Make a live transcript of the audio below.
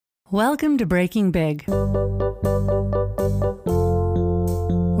Welcome to Breaking Big,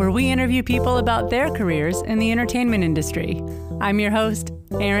 where we interview people about their careers in the entertainment industry. I'm your host,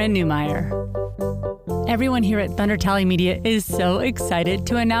 Erin Newmeyer. Everyone here at Thunder Tally Media is so excited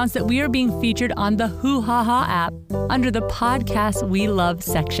to announce that we are being featured on the Hoo Ha Ha app under the Podcast We Love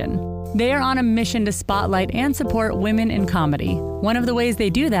section. They are on a mission to spotlight and support women in comedy. One of the ways they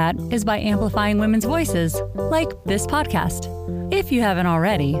do that is by amplifying women's voices, like this podcast. If you haven't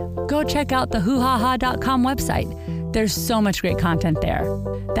already, go check out the hoohaha.com website. There's so much great content there.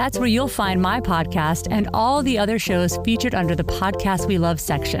 That's where you'll find my podcast and all the other shows featured under the Podcast We Love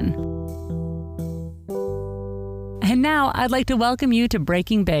section. And now I'd like to welcome you to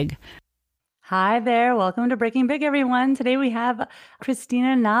Breaking Big. Hi there. Welcome to Breaking Big, everyone. Today we have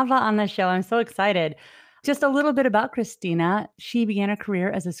Cristina Nava on the show. I'm so excited. Just a little bit about Cristina. She began her career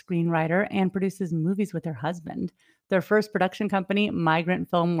as a screenwriter and produces movies with her husband. Their first production company, Migrant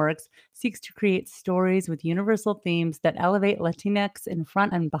Film Works, seeks to create stories with universal themes that elevate Latinx in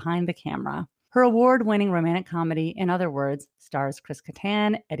front and behind the camera. Her award-winning romantic comedy, In Other Words, stars Chris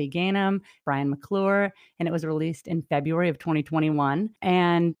Kattan, Eddie Gainham, Brian McClure, and it was released in February of 2021.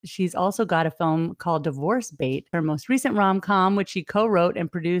 And she's also got a film called Divorce Bait, her most recent rom-com, which she co-wrote and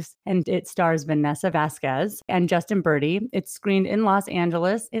produced, and it stars Vanessa Vasquez and Justin Birdie. It's screened in Los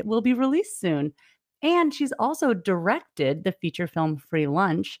Angeles. It will be released soon. And she's also directed the feature film Free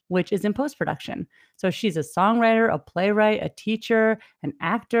Lunch, which is in post-production. So she's a songwriter, a playwright, a teacher, an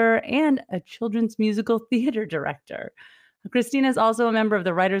actor, and a children's musical theater director. Cristina is also a member of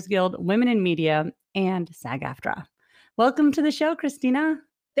the Writers Guild, Women in Media, and SAG-AFTRA. Welcome to the show, Cristina.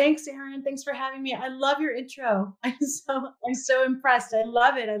 Thanks, Erin. Thanks for having me. I love your intro. I'm so impressed. I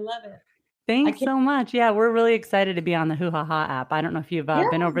love it. Thanks so much. Yeah, we're really excited to be on the Hoo Ha Ha app. I don't know if you've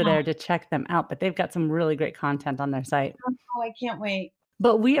been over there to check them out, but they've got some really great content on their site. Oh, I can't wait.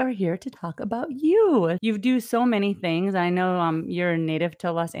 But we are here to talk about you. You do so many things. I know you're native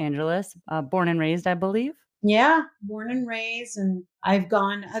to Los Angeles, born and raised, I believe. Yeah, born and raised. And I've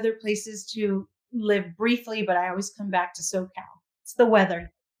gone other places to live briefly, but I always come back to SoCal. It's the weather.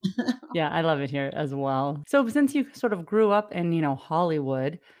 Yeah, I love it here as well. So since you sort of grew up in,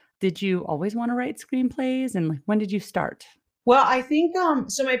 Hollywood, did you always want to write screenplays? And when did you start? Well, I think,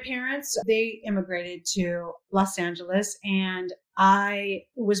 so my parents, they immigrated to Los Angeles and I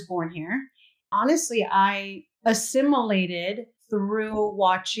was born here. Honestly, I assimilated through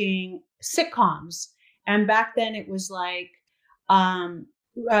watching sitcoms. And back then it was like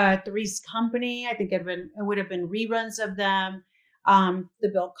Three's Company. I think it would have been reruns of them. The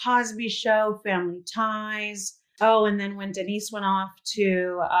Bill Cosby Show, Family Ties. Oh, and then when Denise went off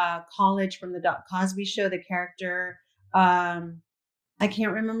to college from the Cosby Show, the character, I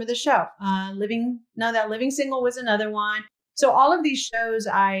can't remember the show. Living Single was another one. So all of these shows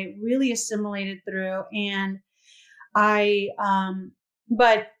I really assimilated through, and I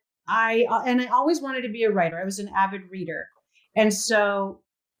always wanted to be a writer. I was an avid reader, and so,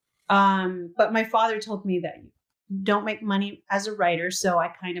 but my father told me that you don't make money as a writer. So I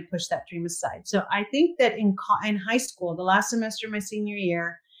kind of pushed that dream aside. So I think that in high school, the last semester of my senior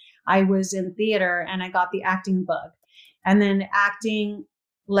year, I was in theater and I got the acting bug. And then acting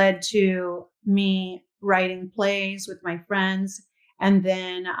led to me writing plays with my friends. And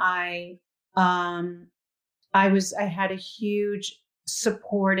then I had a huge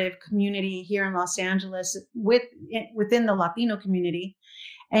supportive community here in Los Angeles within the Latino community.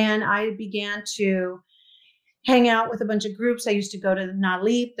 And I began to hang out with a bunch of groups. I used to go to the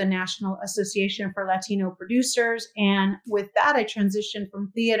NALIP, the National Association for Latino Producers. And with that, I transitioned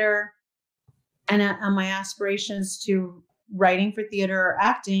from theater and on my aspirations to writing for theater or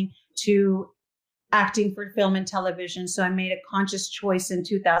acting to acting for film and television. So I made a conscious choice in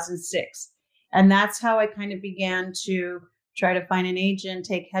 2006. And that's how I kind of began to try to find an agent,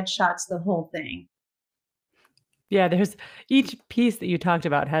 take headshots, the whole thing. Yeah, there's each piece that you talked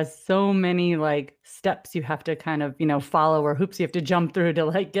about has so many steps you have to kind of, follow, or hoops you have to jump through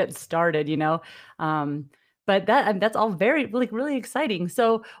to get started, But that's all very really exciting.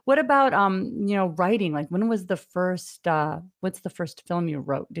 So what about writing? When was the first what's the first film you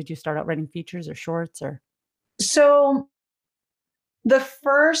wrote? Did you start out writing features or shorts or? So the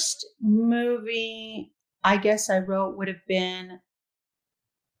first movie I guess I wrote would have been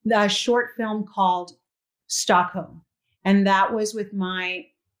the short film called Stockholm. And that was with my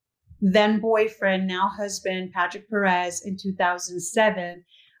then boyfriend, now husband, Patrick Perez, in 2007.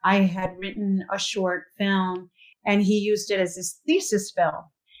 I had written a short film and he used it as his thesis film.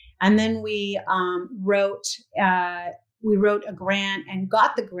 And then we wrote a grant and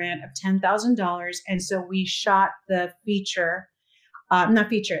got the grant of $10,000. And so we shot the feature not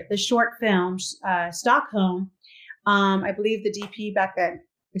feature, the short film, Stockholm. I believe the DP back then,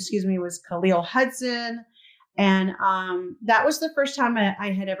 excuse me, was Khalil Hudson. And that was the first time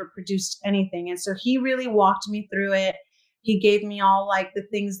I had ever produced anything. And so he really walked me through it. He gave me all like the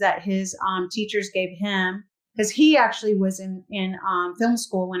things that his teachers gave him, because he actually was in film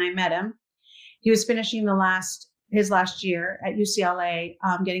school when I met him. He was finishing his last year at UCLA,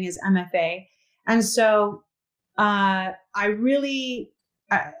 getting his MFA. And so I really,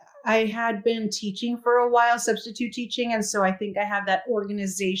 I had been teaching for a while, substitute teaching. And so I think I have that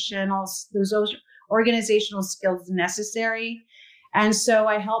those organizational skills necessary. And so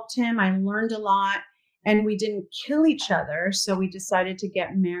I helped him. I learned a lot, and we didn't kill each other. So we decided to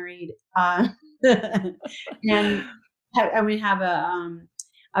get married. And we have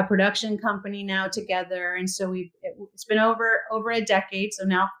a production company now together. And so it's been over a decade. So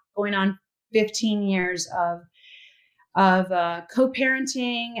now going on 15 years of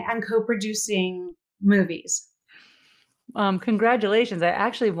co-parenting and co-producing movies. Congratulations. I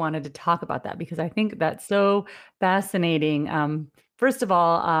actually wanted to talk about that because I think that's so fascinating. First of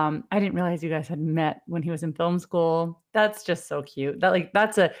all, I didn't realize you guys had met when he was in film school. That's just so cute.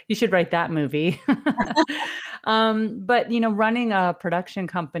 You should write that movie. But running a production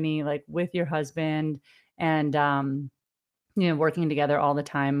company like with your husband and working together all the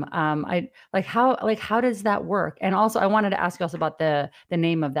time. How does that work? And also I wanted to ask you also about the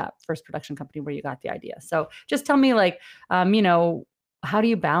name of that first production company where you got the idea. So just tell me how do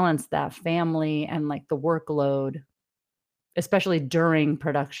you balance that family and like the workload, especially during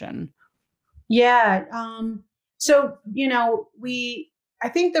production? Yeah. So, I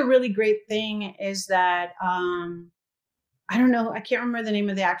think the really great thing is that, I don't know, I can't remember the name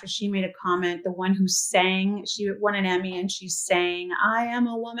of the actress. She made a comment, the one who sang, she won an Emmy and she sang, "I am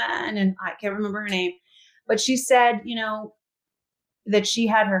a woman," and I can't remember her name, but she said, that she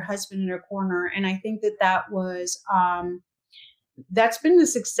had her husband in her corner. And I think that was, that's been the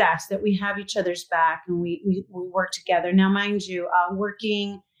success, that we have each other's back and we work together. Now, mind you,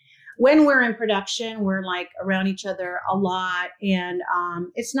 working when we're in production, we're like around each other a lot, and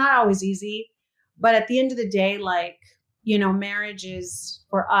it's not always easy. But at the end of the day, marriage is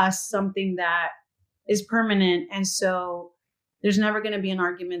for us something that is permanent, and so there's never going to be an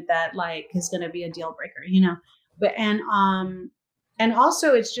argument that like is going to be a deal breaker. But and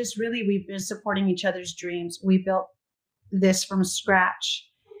also it's just really we've been supporting each other's dreams. We built this from scratch,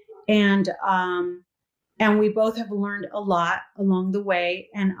 and we both have learned a lot along the way.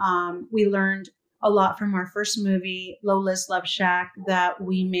 And we learned a lot from our first movie, Lola's Love Shack, that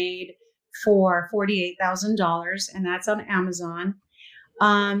we made for $48,000, and that's on Amazon.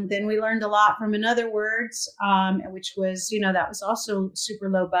 Then we learned a lot from In Other Words, which was, that was also super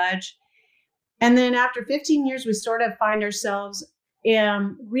low budget. And then after 15 years, we sort of find ourselves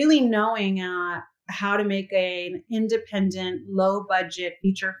really knowing how to make an independent, low budget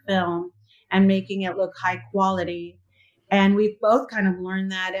feature film and making it look high quality. And we've both kind of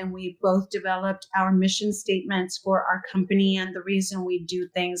learned that, and we both developed our mission statements for our company and the reason we do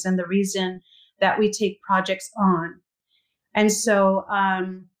things and the reason that we take projects on. And so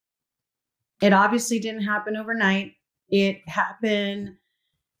it obviously didn't happen overnight. It happened.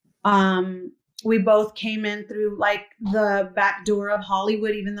 We both came in through like the back door of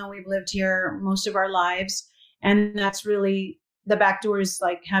Hollywood, even though we've lived here most of our lives. And that's really the back door, is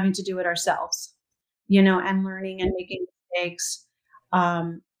like having to do it ourselves, and learning and making mistakes,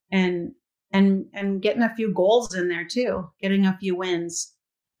 and getting a few goals in there too, getting a few wins.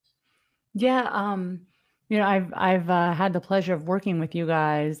 Yeah, I've had the pleasure of working with you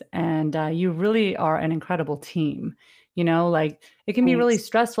guys, and you really are an incredible team. Like it can be really Thanks.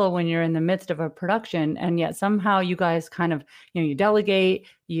 stressful when you're in the midst of a production, and yet somehow you guys kind of, you delegate,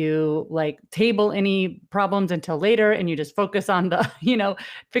 you like table any problems until later, and you just focus on the,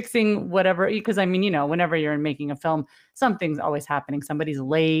 fixing whatever. Because I mean, whenever you're making a film, something's always happening. Somebody's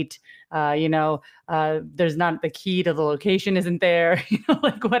late. There's not the key to the location isn't there.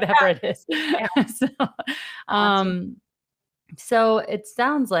 Like whatever it is. Yeah, so, awesome. um, so it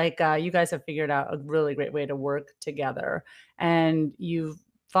sounds like you guys have figured out a really great way to work together, and you've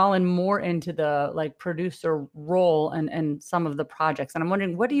fallen more into the like producer role and some of the projects. And I'm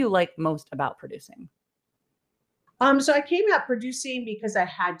wondering, what do you like most about producing? So I came out producing because I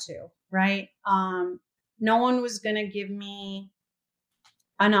had to, right? No one was going to give me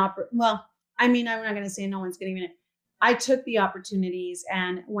well, I mean, I'm not going to say no one's getting it. I took the opportunities.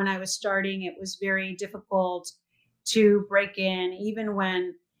 And when I was starting, it was very difficult to break in, even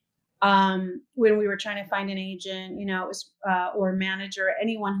when when we were trying to find an agent, it was or manager,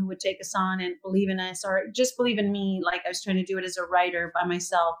 anyone who would take us on and believe in us or just believe in me. Like I was trying to do it as a writer by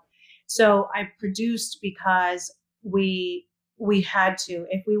myself. So I produced because we had to.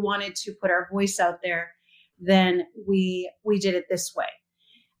 If we wanted to put our voice out there, then we did it this way.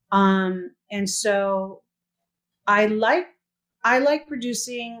 And so I like I like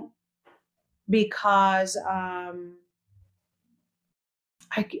producing because I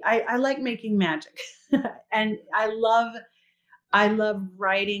like making magic, and I love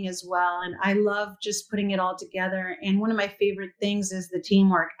writing as well, and I love just putting it all together. And one of my favorite things is the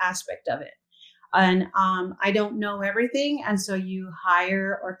teamwork aspect of it. And I don't know everything, and so you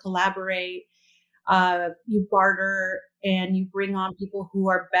hire or collaborate, you barter, and you bring on people who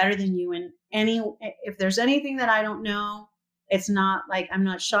are better than you. And if there's anything that I don't know, it's not like I'm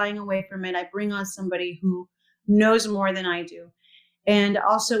not shying away from it. I bring on somebody who knows more than I do. And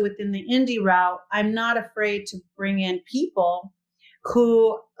also within the indie route, I'm not afraid to bring in people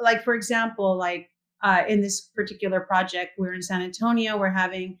who, like, for example, like in this particular project, we're in San Antonio, we're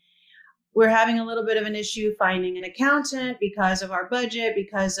having a little bit of an issue finding an accountant because of our budget,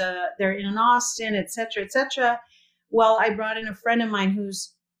 because they're in Austin, et cetera, et cetera. Well, I brought in a friend of mine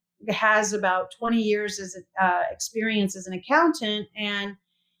who's has about 20 years as experience as an accountant, and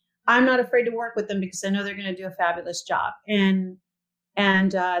I'm not afraid to work with them because I know they're going to do a fabulous job. And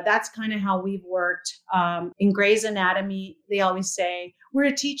that's kind of how we've worked. In Grey's Anatomy, they always say, we're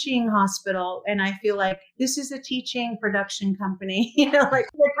a teaching hospital. And I feel like this is a teaching production company, like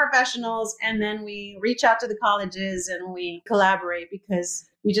we're professionals. And then we reach out to the colleges and we collaborate because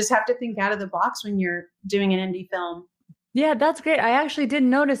you just have to think out of the box when you're doing an indie film. Yeah, that's great. I actually did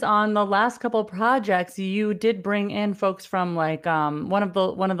notice on the last couple projects you did bring in folks from like one of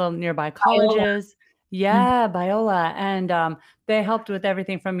the nearby Iowa. colleges. Yeah, Biola. And they helped with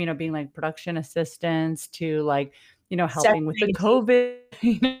everything from, being like production assistants to like, Set helping with the negative.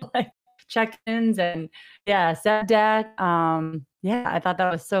 COVID, like check-ins and yeah, set deck. Yeah, I thought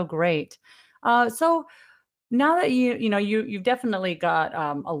that was so great. So now that you've definitely got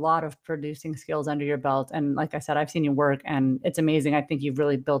a lot of producing skills under your belt, and like I said, I've seen you work, and it's amazing. I think you've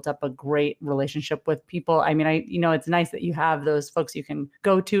really built up a great relationship with people. I mean, it's nice that you have those folks you can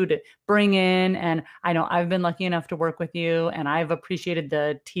go to bring in, and I know I've been lucky enough to work with you, and I've appreciated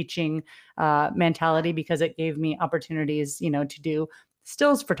the teaching mentality because it gave me opportunities, to do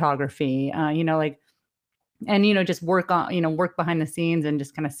stills photography, like and just work behind the scenes and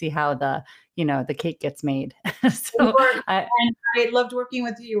just kind of see how the cake gets made. And So I loved working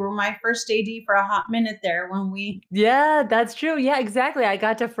with you. You were my first AD for a hot minute there when we. yeah, that's true. Yeah, exactly. I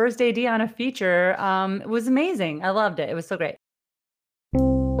got to first AD on a feature. It was amazing. I loved it. It was so great.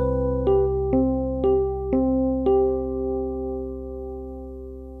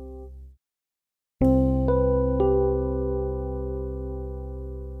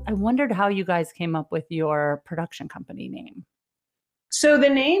 I wondered how you guys came up with your production company name. So the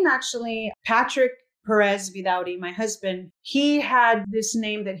name actually, Patrick Perez Vidauri, my husband, he had this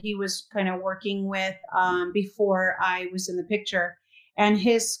name that he was kind of working with before I was in the picture. And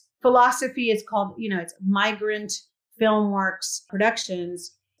his philosophy is called, it's Migrant Filmworks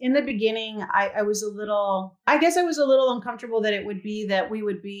Productions. In the beginning, I was I guess I was a little uncomfortable that it would be that we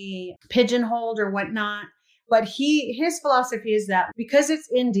would be pigeonholed or whatnot. But his philosophy is that because it's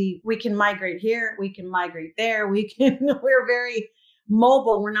indie, we can migrate here, we can migrate there, we're very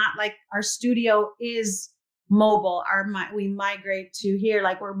mobile. We're not like our studio is mobile. We migrate to here,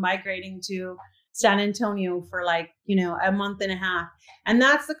 like we're migrating to San Antonio for like, a month and a half. And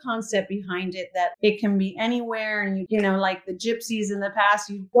that's the concept behind it, that it can be anywhere. And like the gypsies in the past,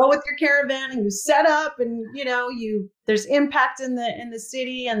 you go with your caravan and you set up and, there's impact in the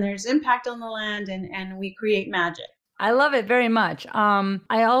city and there's impact on the land and we create magic. I love it very much.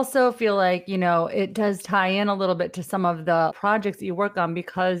 I also feel like, it does tie in a little bit to some of the projects that you work on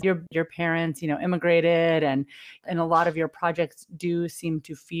because your parents, immigrated and a lot of your projects do seem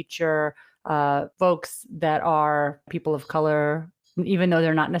to feature folks that are people of color, even though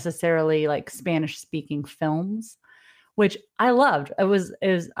they're not necessarily like Spanish speaking films, which I loved.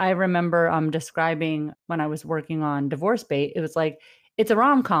 I remember describing when I was working on Divorce Bait, it was like it's a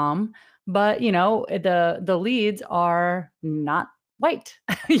rom-com, but the leads are not white.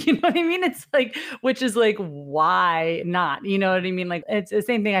 You know what I mean? It's like, which is like, why not? You know what I mean? Like, it's the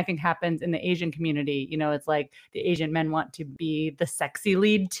same thing I think happens in the Asian community. You know, it's like the Asian men want to be the sexy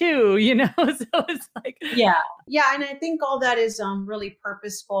lead too, you know? So it's like, Yeah. Yeah. And I think all that is really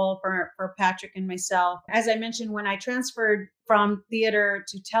purposeful for Patrick and myself. As I mentioned, when I transferred from theater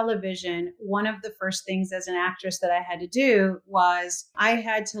to television, one of the first things as an actress that I had to do was I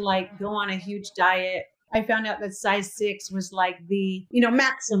had to like go on a huge diet. I found out that size 6 was like the,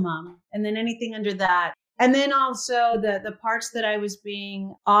 maximum. And then anything under that. And then also the parts that I was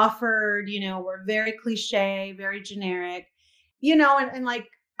being offered, were very cliche, very generic, and like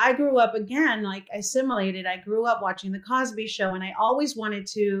I grew up again, like assimilated. I grew up watching the Cosby Show, and I always wanted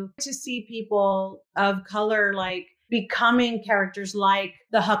to see people of color like becoming characters like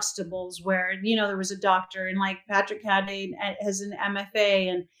the Huxtables, where there was a doctor, and like Patrick has an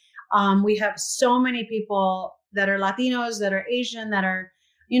MFA, and we have so many people that are Latinos, that are Asian, that are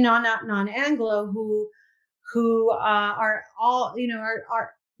not non-Anglo, who are all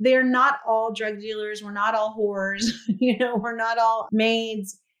are they're not all drug dealers. We're not all whores. We're not all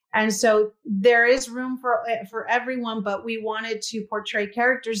maids. And so there is room for everyone, but we wanted to portray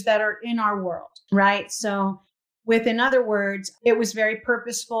characters that are in our world, right? So, in other words, it was very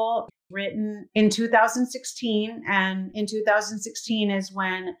purposeful, written in 2016, and in 2016 is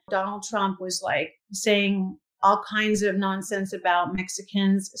when Donald Trump was like saying all kinds of nonsense about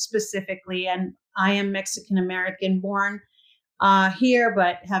Mexicans specifically, and I am Mexican American, born here,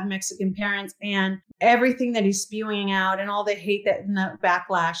 but have Mexican parents, and everything that he's spewing out and all the hate and the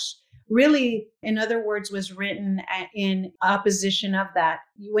backlash really, in other words, was written in opposition of that.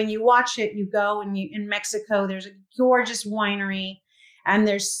 When you watch it, you go and in Mexico, there's a gorgeous winery, and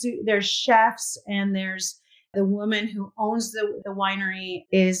there's chefs, and there's the woman who owns the winery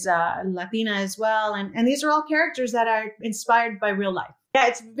is Latina as well. And these are all characters that are inspired by real life. Yeah,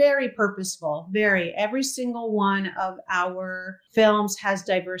 it's very purposeful. Very. Every single one of our films has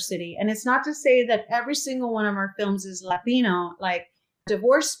diversity. And it's not to say that every single one of our films is Latino. Like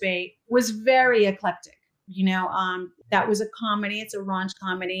Divorce Bait was very eclectic. That was a comedy. It's a raunch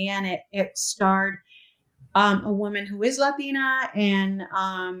comedy. And it starred a woman who is Latina, and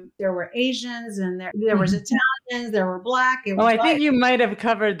there were Asians, and there was Italians, there were Black. It oh, was I think you might have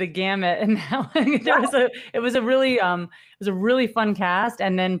covered the gamut. And it was a really fun cast.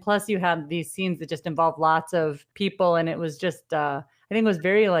 And then plus you had these scenes that just involved lots of people. And it was just, I think it was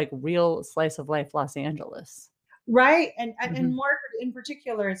very like real slice of life, Los Angeles. Right. And more in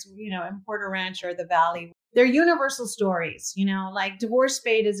particular, it's, in Puerto Ranch or the Valley. They're universal stories, like Divorce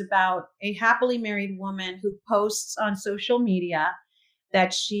Bait is about a happily married woman who posts on social media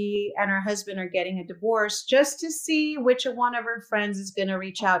that she and her husband are getting a divorce just to see which one of her friends is going to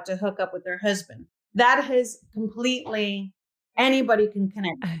reach out to hook up with her husband. That has completely, anybody can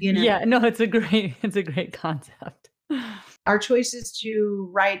connect, Yeah, no, it's a great concept. Our choice is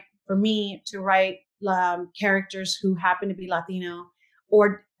for me to write characters who happen to be Latino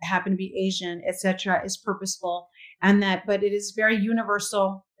or happen to be Asian, etc., is purposeful, but it is very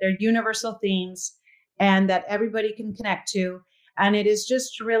universal. They're universal themes, and that everybody can connect to. And it is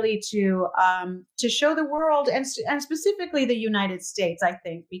just really to show the world, and specifically the United States, I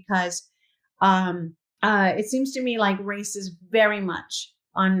think, because it seems to me like race is very much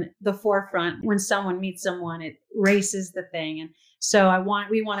on the forefront. When someone meets someone, race is the thing. And so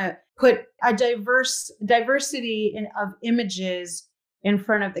we want to put a diversity of images in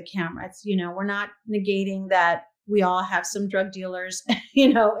front of the camera. It's, we're not negating that we all have some drug dealers,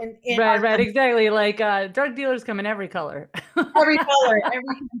 in right, exactly. Like drug dealers come in every color. Every color, every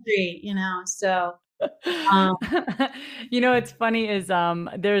country, so. It's funny is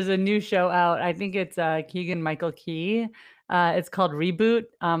there's a new show out. I think it's Keegan Michael Key. It's called Reboot.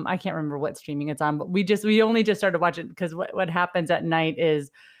 I can't remember what streaming it's on, but we only just started watching because what happens at night is,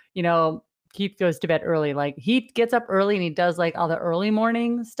 Keith goes to bed early. Like he gets up early and he does like all the early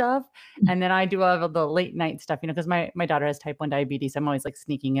morning stuff. And then I do all of the late night stuff, because my daughter has type 1 diabetes. I'm always like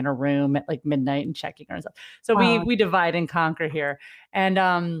sneaking in her room at like midnight and checking her and stuff. So we divide and conquer here.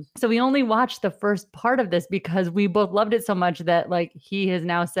 And so we only watched the first part of this because we both loved it so much that like he has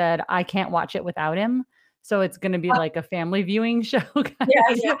now said, I can't watch it without him. So it's going to be like a family viewing show.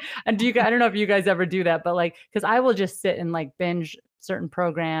 Yeah. And I don't know if you guys ever do that, but like, cause I will just sit and like binge certain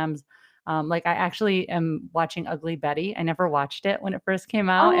programs. Like I actually am watching Ugly Betty. I never watched it when it first came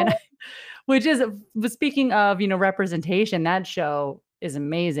out. And which is, speaking of, representation, that show is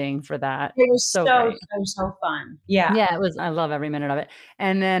amazing for that. It was so fun. Yeah. Yeah, it was. I love every minute of it.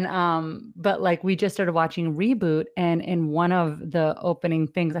 And then, but like we just started watching Reboot, and in one of the opening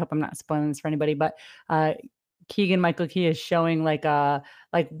things, I hope I'm not spoiling this for anybody, but Keegan Michael Key is showing like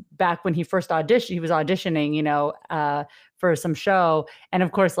back when he first auditioned, he was auditioning, for some show. And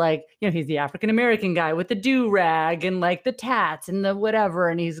of course, like, he's the African American guy with the do rag and like the tats and the whatever.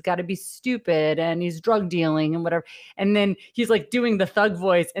 And he's got to be stupid and he's drug dealing and whatever. And then he's like doing the thug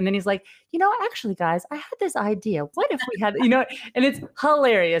voice. And then he's like, actually, guys, I had this idea. What if we had, and it's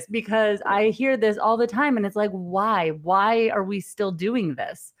hilarious because I hear this all the time. And it's like, why? Why are we still doing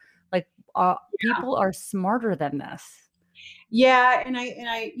this? Like, people are smarter than this. Yeah,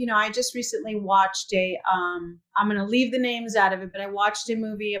 I just recently watched I'm going to leave the names out of it, but I watched a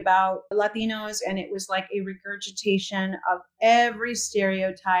movie about Latinos, and it was like a regurgitation of every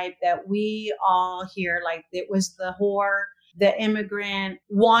stereotype that we all hear. Like, it was the whore, the immigrant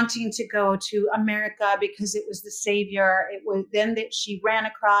wanting to go to America because it was the savior. It was then that she ran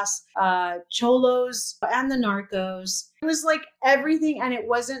across cholos and the narcos. It was like everything, and it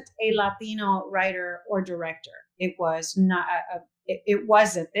wasn't a Latino writer or director. It was not. It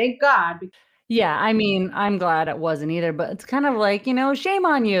wasn't. Thank God. Yeah, I mean, I'm glad it wasn't either, but it's kind of like, shame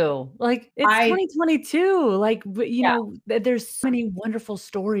on you. Like, it's I 2022. Like, Yeah, there's so many wonderful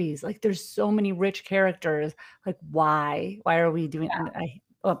stories. Like, there's so many rich characters. Like, why? Why are we doing? And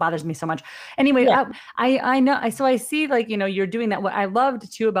it bothers me so much. Anyway, yeah. I know. So I see, like, you're doing that. What I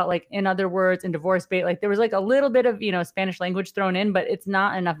loved too about like In Other Words and Divorce Bait, like there was like a little bit of Spanish language thrown in, but it's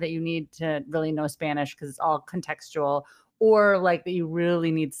not enough that you need to really know Spanish because it's all contextual, or like that you really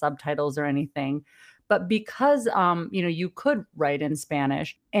need subtitles or anything. But because you could write in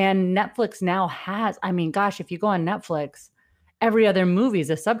Spanish, and Netflix now has, I mean, gosh, if you go on Netflix, every other movie is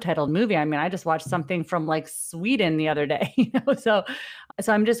a subtitled movie. I mean, I just watched something from like Sweden the other day, so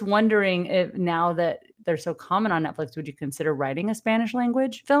I'm just wondering if now that they're so common on Netflix, would you consider writing a Spanish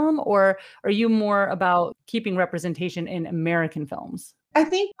language film, or are you more about keeping representation in American films? I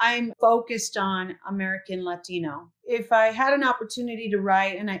think I'm focused on American Latino. If I had an opportunity to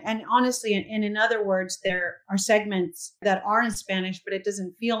write, and honestly, and in other words, there are segments that are in Spanish, but it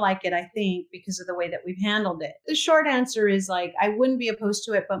doesn't feel like it, I think, because of the way that we've handled it. The short answer is like, I wouldn't be opposed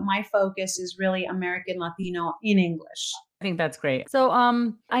to it, but my focus is really American Latino in English. I think that's great. So,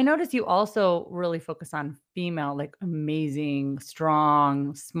 I noticed you also really focus on female, like amazing,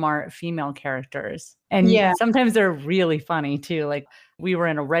 strong, smart female characters. And Yeah, sometimes they're really funny too. Like we were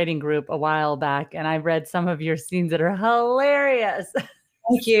in a writing group a while back and I read some of your scenes that are hilarious.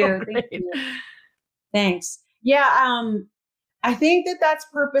 thank So you. Thank great. you. Thanks. Yeah, I think that that's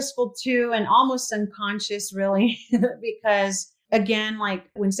purposeful too, and almost unconscious, really, because again, like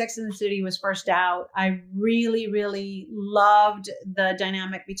when Sex and the City was first out, I really, really loved the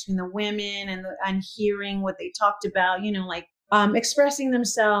dynamic between the women and hearing what they talked about. Like expressing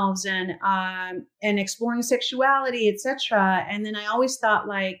themselves and exploring sexuality, etc. And then I always thought,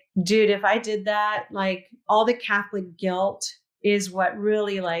 like, dude, if I did that, like all the Catholic guilt is what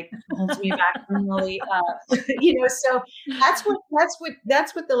really like holds me back from really so that's what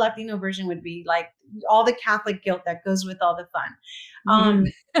the Latino version would be like, all the Catholic guilt that goes with all the fun.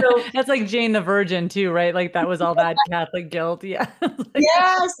 Mhm. So That's like Jane the Virgin too, right? Like that was all that Catholic guilt. Yeah. Like,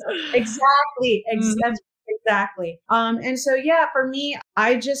 yes, exactly. mhm. That's exactly. And so, yeah, for me,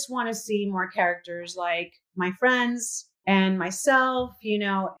 I just want to see more characters like my friends and myself,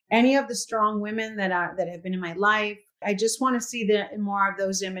 any of the strong women that have been in my life. I just want to see more of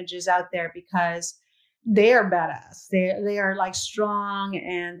those images out there because they are badass. They are like strong,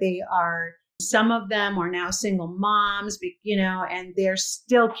 and some of them are now single moms, and they're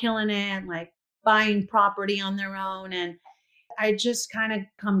still killing it, like buying property on their own. And I just kind of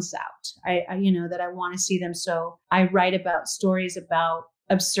comes out. That I want to see them. So I write about stories about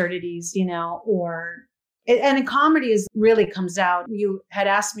absurdities, and in comedy is really comes out. You had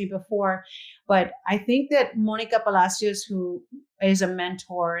asked me before, but I think that Monica Palacios, who is a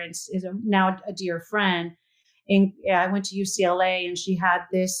mentor and now a dear friend, I went to UCLA, and she had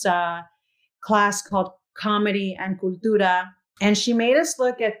this class called Comedy and Cultura. And she made us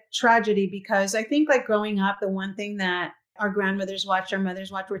look at tragedy because I think, like, growing up, the one thing that our grandmothers watched, our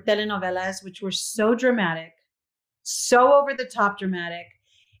mothers watched, were telenovelas, which were so dramatic, so over the top dramatic.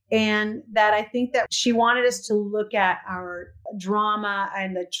 And that I think that she wanted us to look at our drama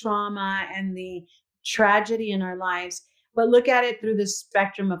and the trauma and the tragedy in our lives, but look at it through the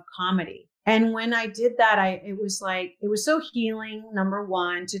spectrum of comedy. And when I did that, it was so healing, number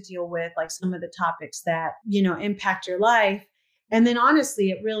one, to deal with like some of the topics that, impact your life. And then honestly,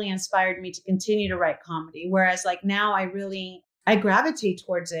 it really inspired me to continue to write comedy. Whereas like now I gravitate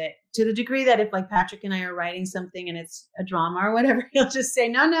towards it to the degree that if like Patrick and I are writing something and it's a drama or whatever, he'll just say,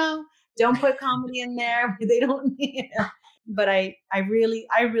 no, don't put comedy in there. They don't need it. But I really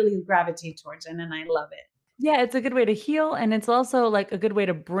gravitate towards it, and I love it. Yeah, it's a good way to heal, and it's also, like, a good way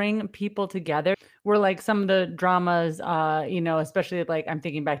to bring people together, where, like, some of the dramas, especially, like, I'm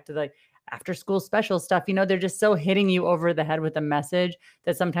thinking back to, like, after school special stuff, they're just so hitting you over the head with a message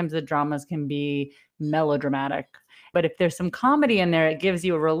that sometimes the dramas can be melodramatic. But if there's some comedy in there, it gives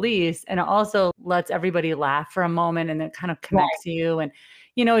you a release, and it also lets everybody laugh for a moment, and it kind of Right. connects you, and,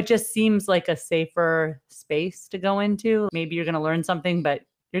 it just seems like a safer space to go into. Maybe you're gonna learn something, but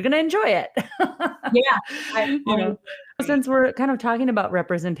you're gonna enjoy it. Yeah, You I know? agree. Since we're kind of talking about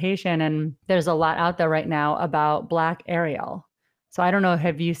representation, and there's a lot out there right now about Black Ariel. So I don't know,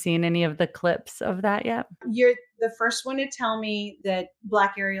 have you seen any of the clips of that yet? You're the first one to tell me that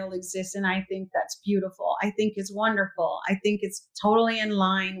Black Ariel exists, and I think that's beautiful. I think it's wonderful. I think it's totally in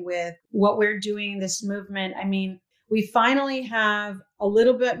line with what we're doing, this movement. I mean, we finally have a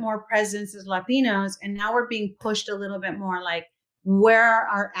little bit more presence as Latinos, and now we're being pushed a little bit more like, where are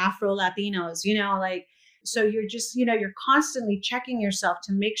our Afro Latinos? Like, so you're just, you're constantly checking yourself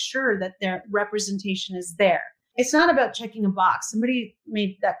to make sure that their representation is there. It's not about checking a box. Somebody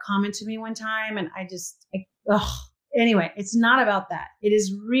made that comment to me one time, and ugh. Anyway, it's not about that. It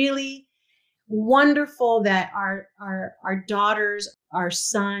is really wonderful that our daughters, our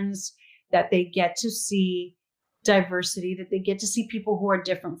sons, that they get to see diversity, that they get to see people who are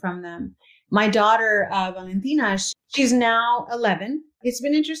different from them. My daughter, Valentina, she's now 11. It's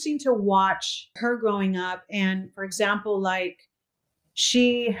been interesting to watch her growing up. And for example, like,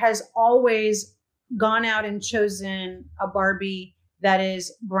 she has always gone out and chosen a Barbie that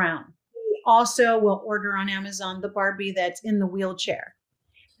is brown. We also will order on Amazon the Barbie that's in the wheelchair.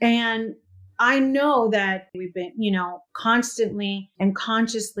 And I know that we've been, constantly and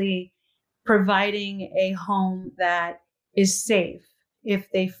consciously providing a home that is safe.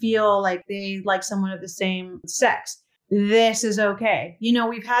 If they feel like they like someone of the same sex, this is okay.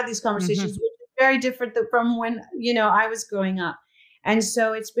 We've had these conversations, Mhm. which is very different from when, I was growing up. And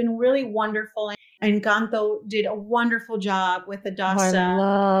so it's been really wonderful. And Encanto did a wonderful job with Oh, I Adasa.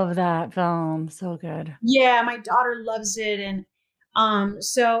 love that film. So good. Yeah, my daughter loves it. And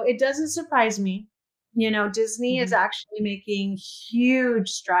so it doesn't surprise me. Disney is Mhm. actually making huge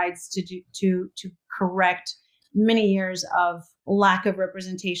strides to correct many years of lack of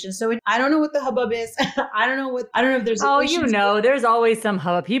representation. So I don't know what the hubbub is. I don't know if there's Oh, issues with there's always some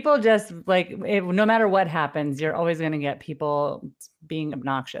hubbub. People just like no matter what happens, you're always going to get people being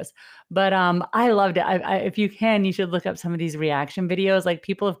obnoxious. But I loved it. If you can, you should look up some of these reaction videos. Like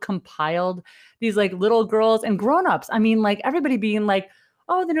people have compiled these like little girls and grown-ups. I mean, like everybody being like,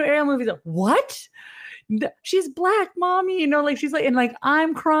 "Oh, the new Ariel movie." What? She's Black, mommy. Like she's like, and like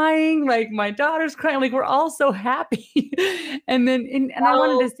I'm crying, like my daughter's crying, like we're all so happy. And then, and I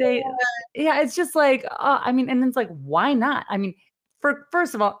wanted oh to say, yeah, it's just like, I mean, and it's like, why not? I mean, for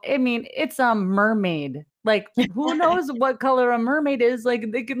first of all, I mean, it's a mermaid. Like, who knows what color a mermaid is?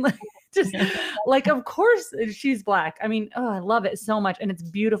 Like, they can like just like, of course she's Black. I mean, oh, I love it so much, and it's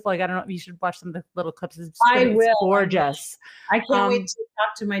beautiful. Like, I don't know, you should watch some of the little clips. It's I will. gorgeous. I can't wait Um, to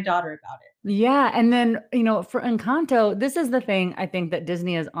talk to my daughter about it. yeah, and then, for Encanto, this is the thing I think that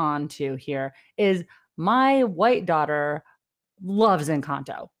Disney is on to here is my white daughter loves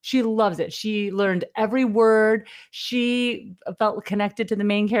Encanto. She loves it. She learned every word. She felt connected to the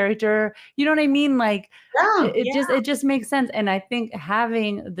main character. You know what I mean? Like Yeah, yeah, it just makes sense. And I think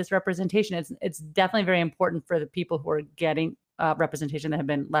having this representation, it's definitely very important for the people who are getting representation that have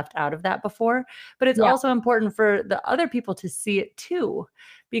been left out of that before. But it's yeah. also important for the other people to see it too,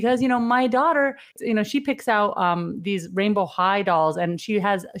 because my daughter, she picks out these rainbow high dolls, and she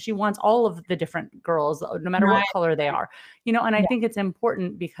wants all of the different girls, no matter Right, what color they right. are. And I Yeah, think it's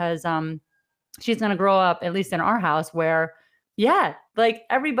important because she's going to grow up, at least in our house, where, yeah, like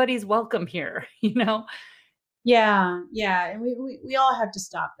everybody's welcome here, yeah, yeah. And we all have to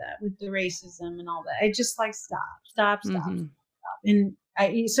stop that with the racism and all that. It just like stop. Hmm. And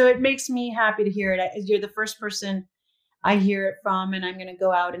so it makes me happy to hear it. You're the first person I hear it from, and I'm going to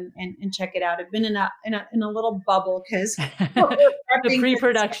go out and check it out. I've been in a little bubble because we're The prepping for this.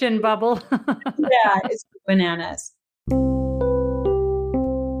 pre-production bubble. Yeah, it's bananas.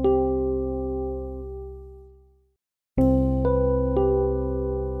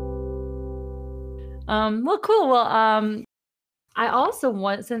 Well, cool. Well, I also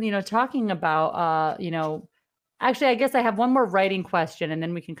want, so, talking about, actually, I guess I have one more writing question, and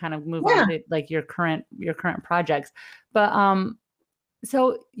then we can kind of move on Yeah, to like your current projects. But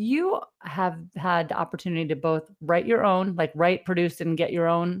so you have had the opportunity to both write your own, like write, produce, and get your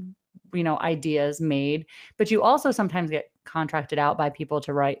own, ideas made, but you also sometimes get contracted out by people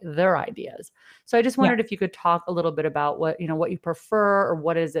to write their ideas. So I just Yeah. wondered if you could talk a little bit about what you prefer, or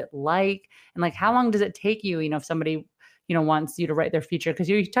what is it like, and like how long does it take you, if somebody wants you to write their feature, because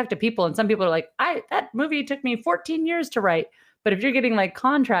you talk to people and some people are like, that movie took me 14 years to write. But if you're getting like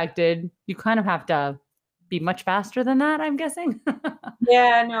contracted, you kind of have to be much faster than that, I'm guessing.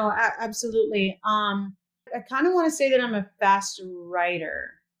 Yeah, no, absolutely. I kind of want to say that I'm a fast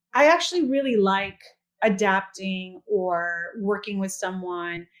writer. I actually really like adapting or working with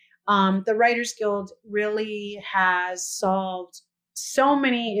someone. The Writers Guild really has solved so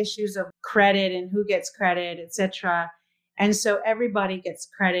many issues of credit and who gets credit, etc. And so everybody gets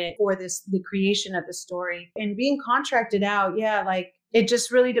credit for the creation of the story. And being contracted out, yeah, like it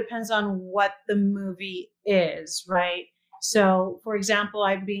just really depends on what the movie is, right? So, for example,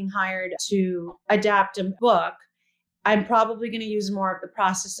 I'm being hired to adapt a book. I'm probably going to use more of the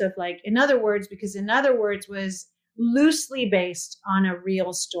process of like, in other words, because in other words was loosely based on a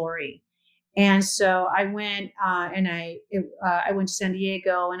real story. And so I went I went to San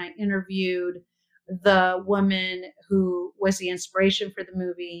Diego and I interviewed the woman who was the inspiration for the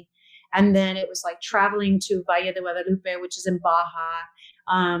movie. And then it was like traveling to Valle de Guadalupe, which is in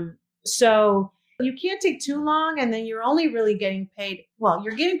Baja. So you can't take too long, and then you're only really getting paid. Well,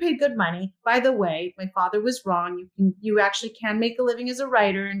 you're getting paid good money. By the way, my father was wrong. You actually can make a living as a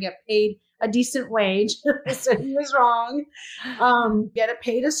writer and get paid a decent wage. So he was wrong. Get it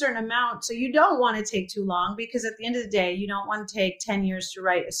paid a certain amount. So you don't want to take too long, because at the end of the day, you don't want to take 10 years to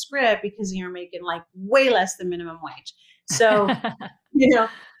write a script because you're making like way less than minimum wage. So, you know,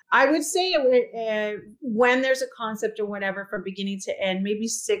 I would say when there's a concept or whatever from beginning to end, maybe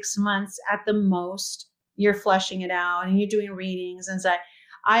 6 months at the most, you're fleshing it out and you're doing readings and such.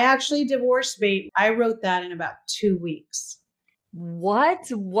 I actually divorced bait. I wrote that in about 2 weeks. What?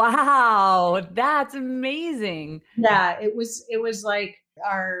 Wow. That's amazing. Yeah, it was like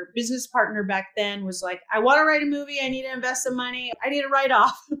our business partner back then was like, I want to write a movie. I need to invest some money. I need to write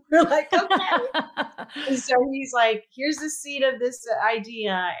off. We're like, okay. And so he's like, here's the seed of this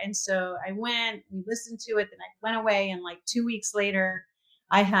idea. And so I went, we listened to it, then I went away. And like 2 weeks later,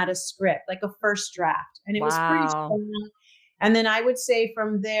 I had a script, like a first draft. And it was pretty Wow. strong. And then I would say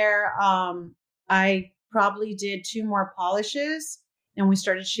from there, I probably did 2 more polishes and we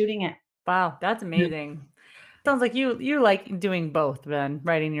started shooting it. Wow, that's amazing. Sounds like you like doing both then,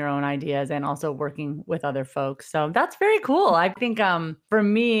 writing your own ideas and also working with other folks. So that's very cool. I think for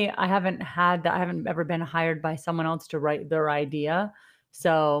me, I haven't ever been hired by someone else to write their idea.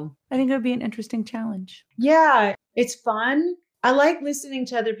 So I think it would be an interesting challenge. Yeah, it's fun. I like listening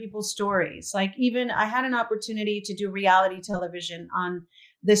to other people's stories. Like even I had an opportunity to do reality television on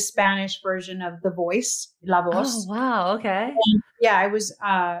the Spanish version of The Voice, La Oh, Voz. wow. Okay. And yeah, I was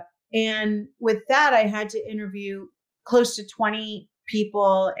and with that I had to interview close to 20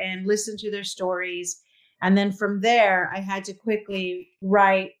 people and listen to their stories. And then from there, I had to quickly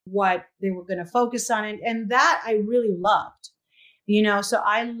write what they were going to focus on. And that I really loved. So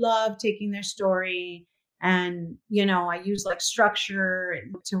I love taking their story and, I use like structure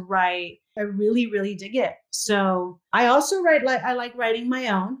to write. I really, really dig it. So I also I like writing my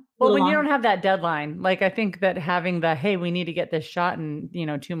own. A Well, little when you long. don't have that deadline, like I think that having hey, we need to get this shot in,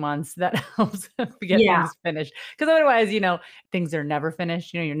 2 months, that helps get Yeah. things finished. Because otherwise, things are never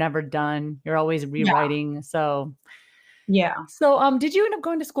finished. You're never done. You're always Yeah. rewriting. So, Yeah. did you end up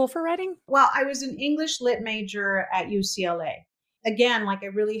going to school for writing? Well, I was an English lit major at UCLA. Again, like I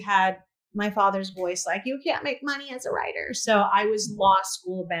really had my father's voice, like, you can't make money as a writer. So I was law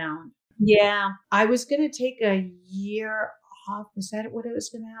school bound. Yeah. I was going to take a year off. Was that what it was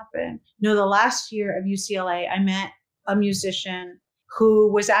going to happen? No, the last year of UCLA, I met a musician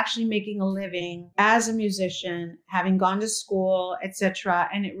who was actually making a living as a musician, having gone to school, etc.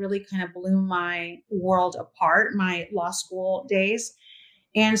 And it really kind of blew my world apart, my law school days.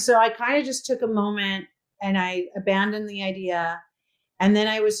 And so I kind of just took a moment and I abandoned the idea. And then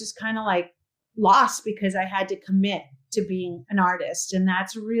I was just kind of like lost because I had to commit to being an artist. And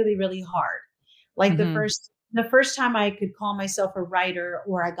that's really, really hard. Like Mhm. the first time I could call myself a writer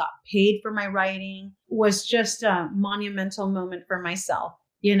or I got paid for my writing was just a monumental moment for myself.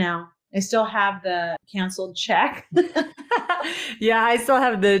 I still have the canceled check. Yeah, I still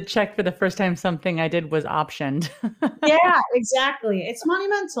have the check for the first time something I did was optioned. Yeah, exactly. It's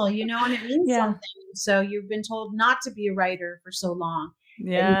monumental, and it means Yeah. something. So you've been told not to be a writer for so long that you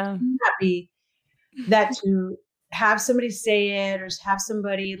Yeah. cannot be that to have somebody say it or have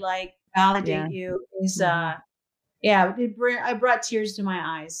somebody like validate Yeah. you is Mhm. Yeah, I brought tears to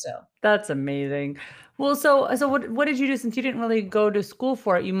my eyes. So That's amazing. Well, so what did you do since you didn't really go to school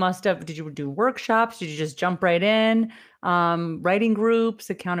for it? You must have, did you do workshops? Did you just jump right in? Writing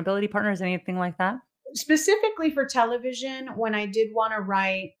groups, accountability partners, anything like that? specifically for television, when I did want to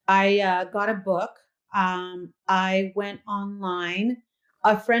write, I got a book. I went online.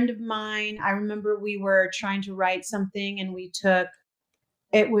 A friend of mine, I remember we were trying to write something and we took,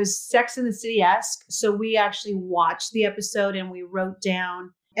 it was Sex in the City-esque. So we actually watched the episode and we wrote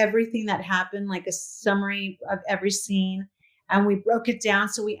down everything that happened, like a summary of every scene. And we broke it down.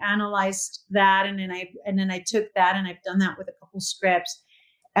 So we analyzed that. And then I took that, and I've done that with a couple scripts.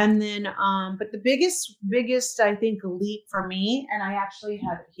 And then, but the biggest, I think, leap for me, and I actually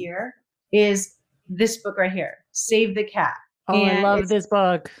have it here, is this book right here, Save the Cat. Oh, I And love it's, this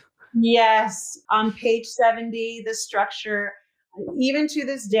book. yes, on page 70, the structure, even to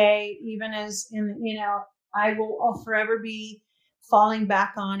this day, even as in, I'll forever be falling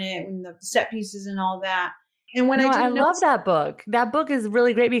back on it and the set pieces and all that. And when I No, I didn't know, love that book. That book is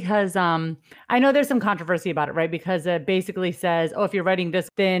really great because I know there's some controversy about it, right? Because it basically says, oh, if you're writing this,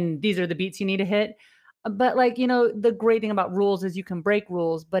 then these are the beats you need to hit. But like, the great thing about rules is you can break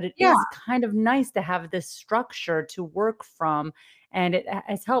rules, but it yeah, is kind of nice to have this structure to work from. And it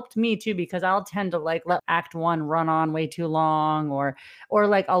has helped me too, because I'll tend to like let act one run on way too long, or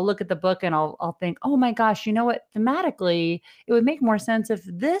like I'll look at the book and I'll think, oh my gosh, you know what? Thematically, it would make more sense if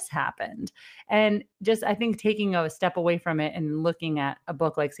this happened. And just I think taking a step away from it and looking at a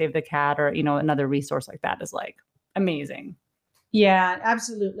book like Save the Cat, or another resource like that is like amazing. yeah,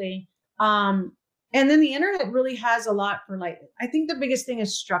 absolutely. Um, and then the internet really has a lot for, like, I think the biggest thing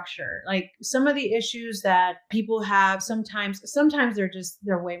is structure. Like some of the issues that people have, sometimes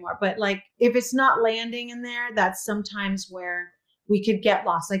they're way more, but like if it's not landing in there, that's sometimes where we could get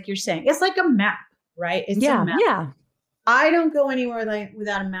lost. Like you're saying, it's like a map, right? It's a Yeah, map. yeah. I don't go anywhere like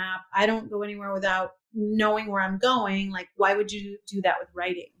without a map. I don't go anywhere without knowing where I'm going. Like, why would you do that with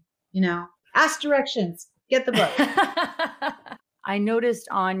writing? Ask directions, get the book. I noticed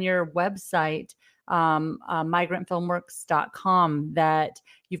on your website, migrantfilmworks.com, that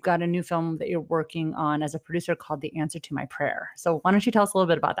you've got a new film that you're working on as a producer called The Answer to My Prayer. So why don't you tell us a little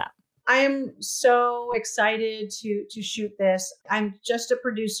bit about that? I am so excited to shoot this. I'm just a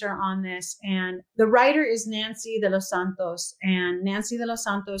producer on this, and the writer is Nancy de los Santos. And Nancy de los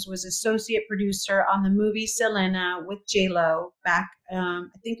Santos was associate producer on the movie Selena with J Lo back, I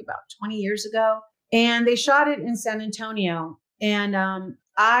think about 20 years ago. And they shot it in San Antonio. And around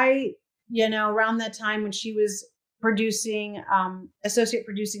that time when she was producing, associate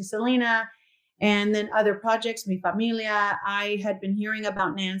producing Selena, and then other projects, Mi Familia, I had been hearing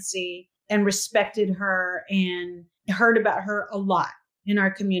about Nancy and respected her and heard about her a lot in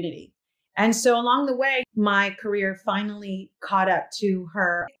our community. And so along the way, my career finally caught up to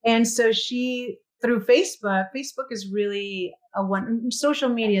her. And so through Facebook is really social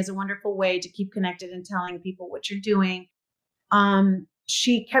media is a wonderful way to keep connected and telling people what you're doing.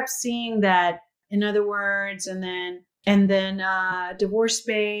 She kept seeing that, in other words, and then Divorce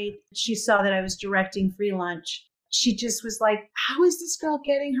Bait. She saw that I was directing Free Lunch. She just was like, how is this girl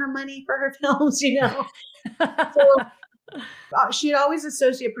getting her money for her films? So she had always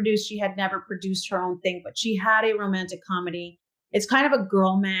associate produced. She had never produced her own thing, but she had a romantic comedy. It's kind of a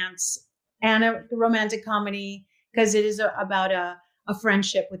girlmance and a romantic comedy, because it is about a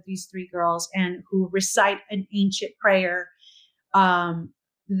friendship with these three girls, and who recite an ancient prayer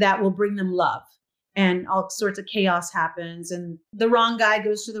that will bring them love. And all sorts of chaos happens, and the wrong guy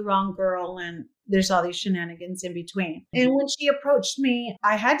goes to the wrong girl, and there's all these shenanigans in between. And when she approached me,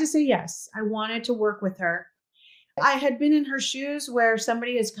 I had to say yes. I wanted to work with her. I had been in her shoes where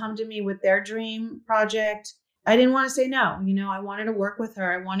somebody has come to me with their dream project. I didn't want to say no. I wanted to work with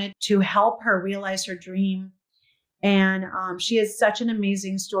her. I wanted to help her realize her dream. And she has such an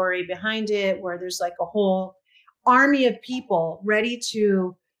amazing story behind it, where there's like a whole army of people ready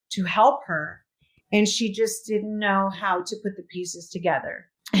to help her. And she just didn't know how to put the pieces together.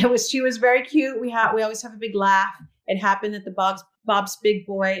 She was very cute. We always have a big laugh. It happened at the Bob's Big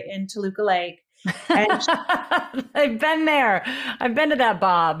Boy in Toluca Lake. And I've been there. I've been to that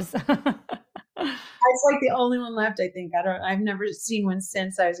Bob's. it's like the only one left, I think. I've never seen one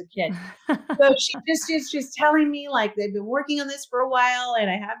since I was a kid. So she just is just telling me, like, they've been working on this for a while, and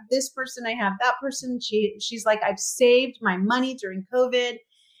I have this person, I have that person. She's like, I've saved my money during COVID.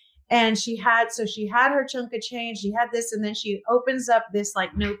 And she had her chunk of change. She had this, and then she opens up this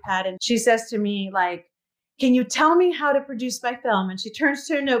like notepad, and she says to me, like, can you tell me how to produce my film? And she turns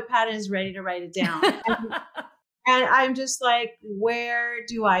to her notepad and is ready to write it down. And I'm just like, where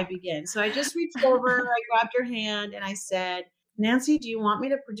do I begin? So I just reached over, I grabbed her hand and I said, Nancy, do you want me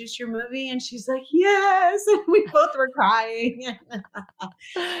to produce your movie? And she's like, yes. And we both were crying.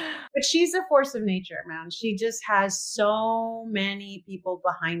 But she's a force of nature, man. She just has so many people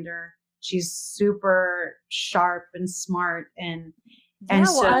behind her. She's super sharp and smart and Yeah, well,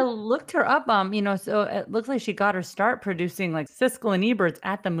 so I looked her up. So it looks like she got her start producing like Siskel and Ebert's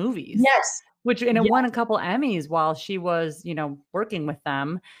at the movies, yes. which and it Yeah. won a couple Emmys while she was, working with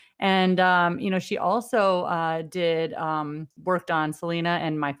them. And she also did worked on Selena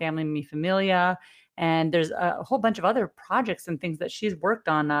and My Family Mi Familia. And there's a whole bunch of other projects and things that she's worked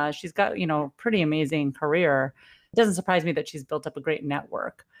on. She's got, pretty amazing career. It doesn't surprise me that she's built up a great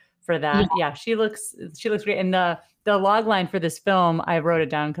network for Yeah. that. Yeah, she looks great. And the log line for this film, I wrote it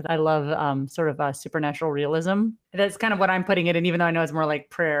down because I love sort of supernatural realism. That's kind of what I'm putting it in, even though I know it's more like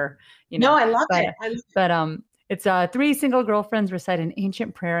prayer, you No, know. I love But it. I love it. but it's three single girlfriends recite an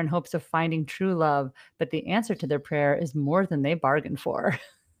ancient prayer in hopes of finding true love, but the answer to their prayer is more than they bargained for.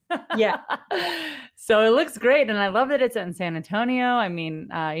 Yeah. Yeah. So it looks great, and I love that it's in San Antonio. I mean,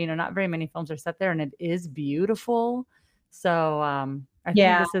 not very many films are set there, and it is beautiful. So I think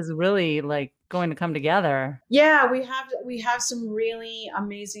Yeah. this is really like going to come together. Yeah, we have some really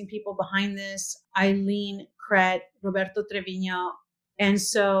amazing people behind this. Eileen Cret, Roberto Trevino, and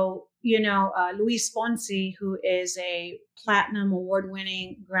so Luis Fonsi, who is a platinum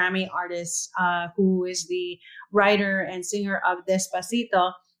award-winning Grammy artist, who is the writer and singer of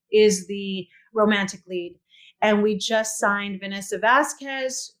Despacito, is the romantic lead. And we just signed Vanessa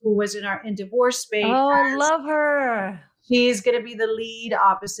Vasquez, who was in Divorce Bait. Oh, I love her. She's going to be the lead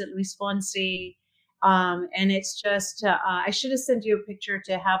opposite Luis Fonsi. And it's just, I should have sent you a picture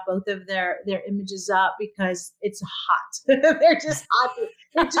to have both of their images up because it's hot. They're just hot.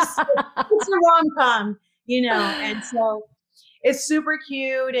 They're just, it's a rom-com, and so it's super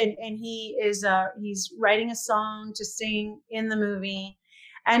cute. And he's writing a song to sing in the movie.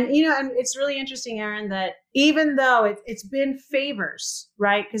 And it's really interesting, Aaron, that even though it's been favors,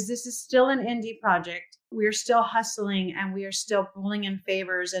 right? Because this is still an indie project, we're still hustling and we are still pulling in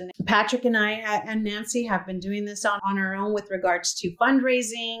favors. And Patrick and I and Nancy have been doing this on our own with regards to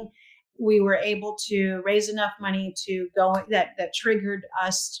fundraising. We were able to raise enough money to go that triggered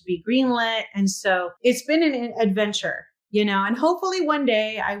us to be greenlit. And so it's been an adventure, and hopefully one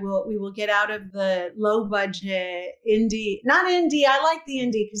day we will get out of the low budget indie, not indie. I like the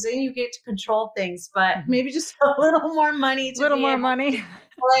indie because then you get to control things, but maybe just a little more money A to little be more able to money.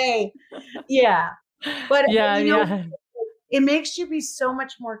 play. Yeah. But Yeah, yeah. it makes you be so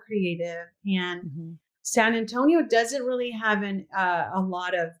much more creative. And Mhm. San Antonio doesn't really have a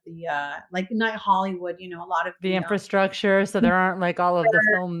lot of the like not Hollywood, a lot of The infrastructure, so there aren't like all of the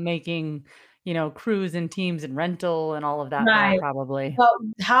filmmaking, crews and teams and rental and all of that there right. probably. But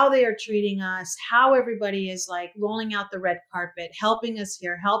how they are treating us, how everybody is like rolling out the red carpet, helping us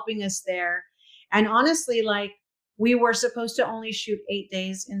here, helping us there. And honestly, like we were supposed to only shoot 8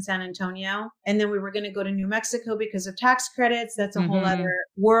 days in San Antonio. And then we were going to go to New Mexico because of tax credits. That's a whole other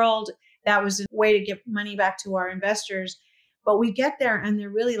Mhm. world. That was a way to get money back to our investors. But we get there and they're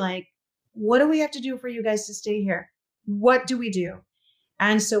really like, what do we have to do for you guys to stay here? What do we do?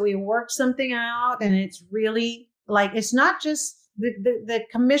 And so we worked something out, and it's really like it's not just the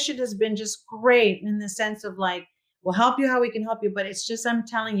commission has been just great in the sense of like, we'll help you how we can help you, but it's just I'm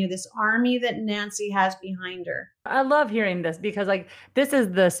telling you, this army that Nancy has behind her. I love hearing this because like this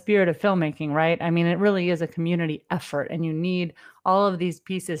is the spirit of filmmaking, right? I mean, it really is a community effort and you need all of these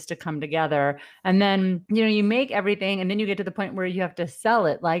pieces to come together. And then, you make everything and then you get to the point where you have to sell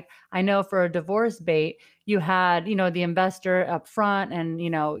it. Like I know for a divorce bait, you had, the investor up front and,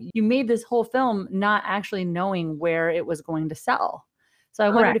 you made this whole film not actually knowing where it was going to sell. So I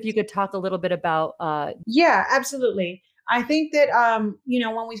wondered if you Correct. could talk a little bit about Yeah, absolutely. I think that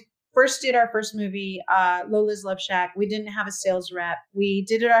when we first did our first movie, Lola's Love Shack, we didn't have a sales rep. We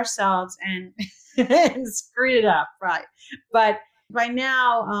did it ourselves and, and screwed it up, right? But by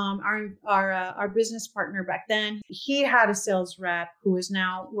now, our business partner back then, he had a sales rep who is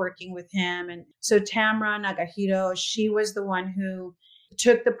now working with him, and so Tamra Nagahiro, she was the one who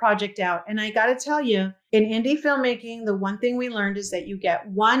took the project out. And I got to tell you, in indie filmmaking, the one thing we learned is that you get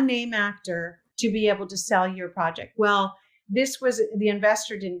one name actor to be able to sell your project. Well, this was the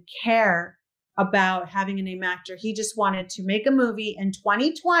investor didn't care about having a name actor. He just wanted to make a movie in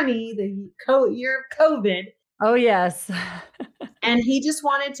 2020, the year of COVID. oh yes. And he just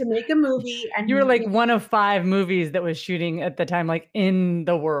wanted to make a movie. And You were like one of 5 movies that was shooting at the time, like in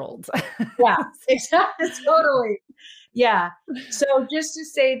the world. yeah, exactly, totally. Yeah. So just to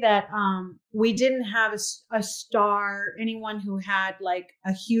say that we didn't have a star, anyone who had like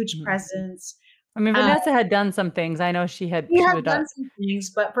a huge Mhm. presence. I mean, Uh, Vanessa had done some things. I know we she have would, done some things,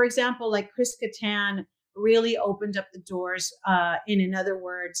 but for example, like Chris Kattan really opened up the doors, in other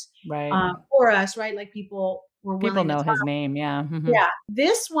words, right. for us, right? Like people were People willing to know talk. his name. Yeah. Hmm. Yeah,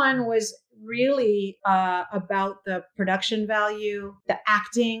 this one was really about the production value, the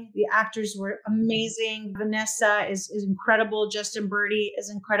acting. The actors were amazing. Vanessa is incredible. Justin Birdie is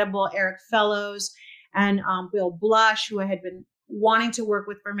incredible. Eric Fellows and Bill Blush, who I had been wanting to work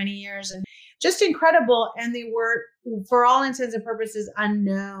with for many years, and just incredible. And they were, for all intents and purposes,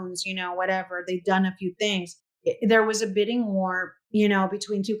 unknowns. Whatever they'd done a few things. There was a bidding war,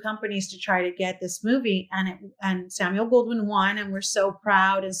 between two companies to try to get this movie, and Samuel Goldwyn won, and we're so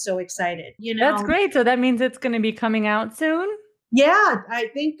proud and so excited. That's great. So that means it's going to be coming out soon. Yeah, I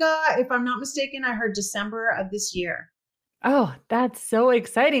think if I'm not mistaken, I heard December of this year. Oh, that's so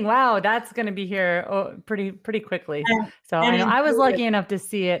exciting. Wow, that's going to be here pretty quickly. And, So and I know in I was theaters. lucky enough to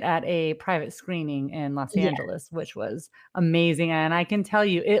see it at a private screening in Los Yeah, Angeles, which was amazing. And I can tell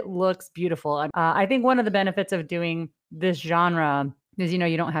you, it looks beautiful. I think one of the benefits of doing this genre is,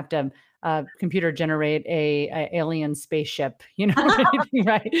 you don't have to computer generate a alien spaceship, or anything,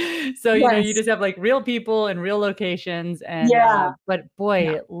 right? So, you yes, just have like real people and real locations. And, yeah, but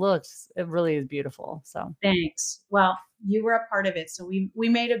boy, yeah. it really is beautiful. So. Thanks. Well, you were a part of it, so we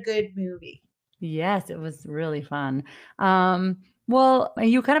made a good movie. Yes, it was really fun. Well,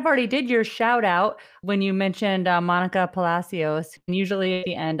 you kind of already did your shout out when you mentioned Monica Palacios. And usually at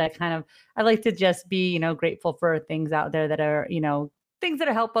the end, I like to just be, grateful for things out there that are, things that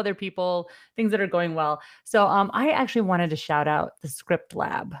help other people, things that are going well. So I actually wanted to shout out the Script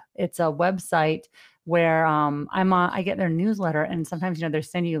Lab. It's a website where I get their newsletter, and sometimes, they're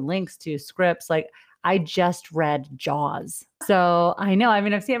sending you links to scripts. Like I just read Jaws. So I know, I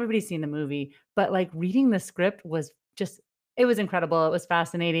mean, everybody's seen the movie, but like reading the script was it was incredible. It was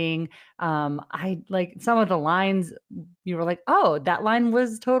fascinating. I like some of the lines you were like, oh, that line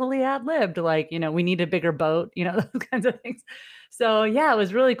was totally ad libbed. Like, we need a bigger boat, those kinds of things. So yeah, it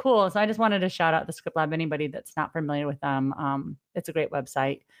was really cool. So I just wanted to shout out the Script Lab. Anybody that's not familiar with them, it's a great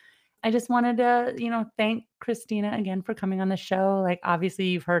website. I just wanted to, thank Cristina again for coming on the show. Like, obviously,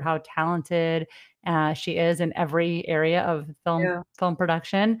 you've heard how talented she is in every area of Yeah. film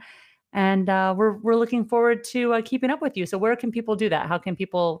production, and we're looking forward to keeping up with you. So, where can people do that? How can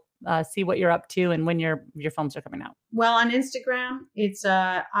people see what you're up to and when your films are coming out? Well, on Instagram, it's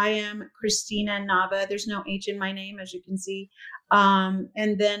I am Cristina Nava. There's no H in my name, as you can see. And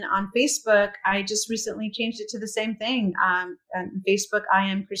then on Facebook, I just recently changed it to the same thing. On Facebook, I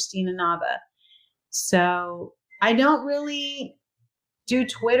am Cristina Nava. So I don't really do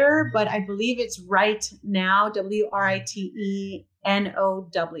Twitter, but I believe it's Right Now, WRITENOW.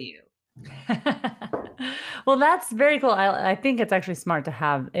 Well, that's very cool. I think it's actually smart to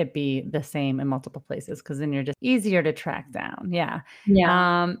have it be the same in multiple places because then you're just easier to track down. Yeah.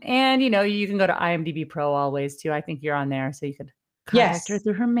 Yeah. And you can go to IMDb Pro always too. I think you're on there, so you could contact her Yes.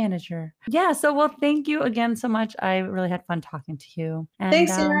 through her manager. Yeah. So, well, thank you again so much. I really had fun talking to you. And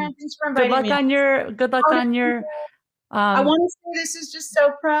Thanks, Aaron. Thanks for good inviting luck me. on good luck Oh, on your. I Um, want to say this is just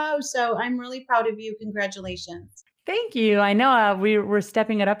so pro. So I'm really proud of you. Congratulations. Thank you. I know we're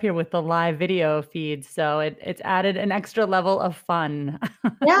stepping it up here with the live video feed, so it's added an extra level of fun.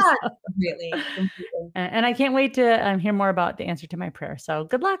 Yeah, So, completely. Completely. and I can't wait to hear more about the answer to my prayer. So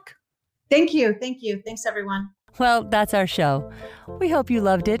good luck. Thank you. Thank you. Thanks, everyone. Well, that's our show. We hope you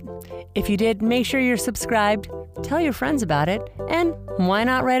loved it. If you did, make sure you're subscribed, tell your friends about it, and why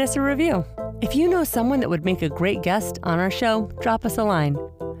not write us a review? If you know someone that would make a great guest on our show, drop us a line.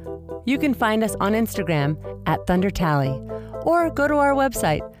 You can find us on Instagram at ThunderTally or go to our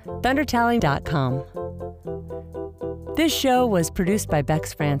website, thundertally.com. This show was produced by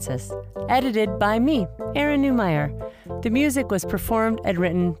Bex Francis, edited by me, Aaron Newmeyer. The music was performed and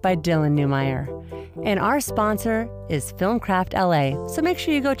written by Dylan Newmeyer. And our sponsor is Filmcraft LA, so make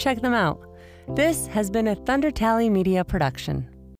sure you go check them out. This has been a Thunder Tally Media production.